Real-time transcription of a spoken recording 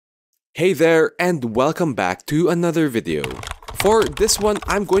Hey there, and welcome back to another video. For this one,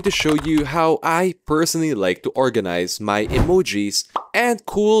 I'm going to show you how I personally like to organize my emojis and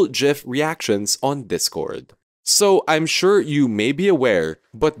cool GIF reactions on Discord. So I'm sure you may be aware,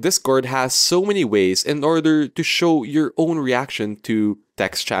 but Discord has so many ways in order to show your own reaction to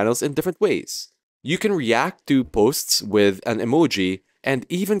text channels in different ways. You can react to posts with an emoji and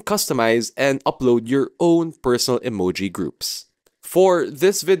even customize and upload your own personal emoji groups. For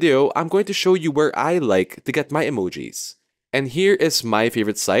this video, I'm going to show you where I like to get my emojis. And here is my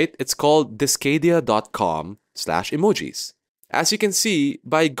favorite site. It's called discadia.com/emojis. As you can see,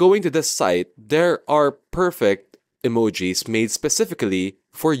 by going to this site, there are perfect emojis made specifically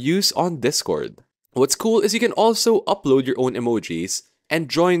for use on Discord. What's cool is you can also upload your own emojis and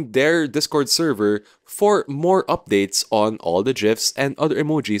join their Discord server for more updates on all the GIFs and other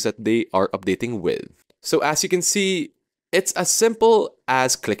emojis that they are updating with. So as you can see, it's as simple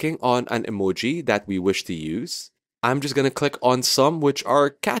as clicking on an emoji that we wish to use. I'm just gonna click on some which are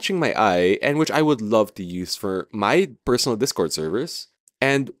catching my eye and which I would love to use for my personal Discord servers.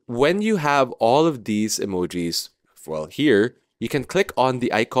 And when you have all of these emojis, well, here, you can click on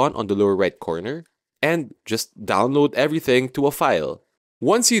the icon on the lower right corner and just download everything to a file.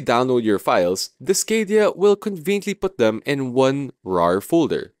 Once you download your files, Discadia will conveniently put them in one RAR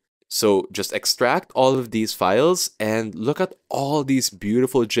folder. So just extract all of these files and look at all these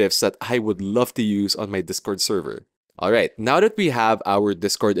beautiful GIFs that I would love to use on my Discord server. Alright, now that we have our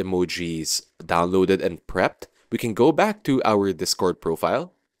Discord emojis downloaded and prepped, we can go back to our Discord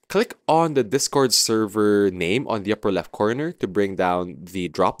profile. Click on the Discord server name on the upper left corner to bring down the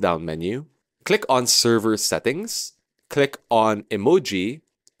drop-down menu. Click on Server Settings. Click on Emoji.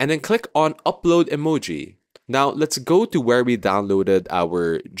 And then click on Upload Emoji. Now, let's go to where we downloaded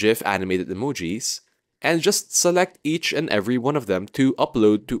our GIF animated emojis and just select each and every one of them to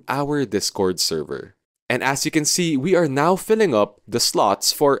upload to our Discord server. And as you can see, we are now filling up the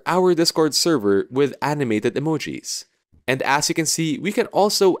slots for our Discord server with animated emojis. And as you can see, we can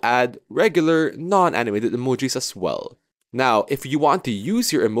also add regular non-animated emojis as well. Now, if you want to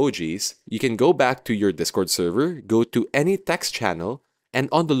use your emojis, you can go back to your Discord server, go to any text channel, and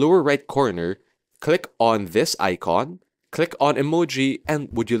on the lower right corner, click on this icon, click on emoji, and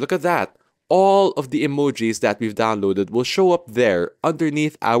would you look at that? All of the emojis that we've downloaded will show up there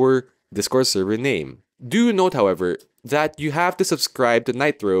underneath our Discord server name. Do note, however, that you have to subscribe to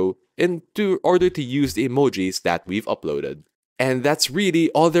Nitro in order to use the emojis that we've uploaded. And that's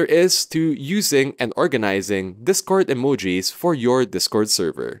really all there is to using and organizing Discord emojis for your Discord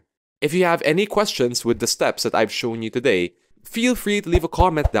server. If you have any questions with the steps that I've shown you today, feel free to leave a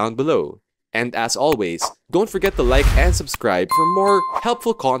comment down below. And as always, don't forget to like and subscribe for more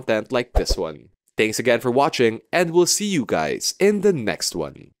helpful content like this one. Thanks again for watching, and we'll see you guys in the next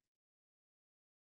one.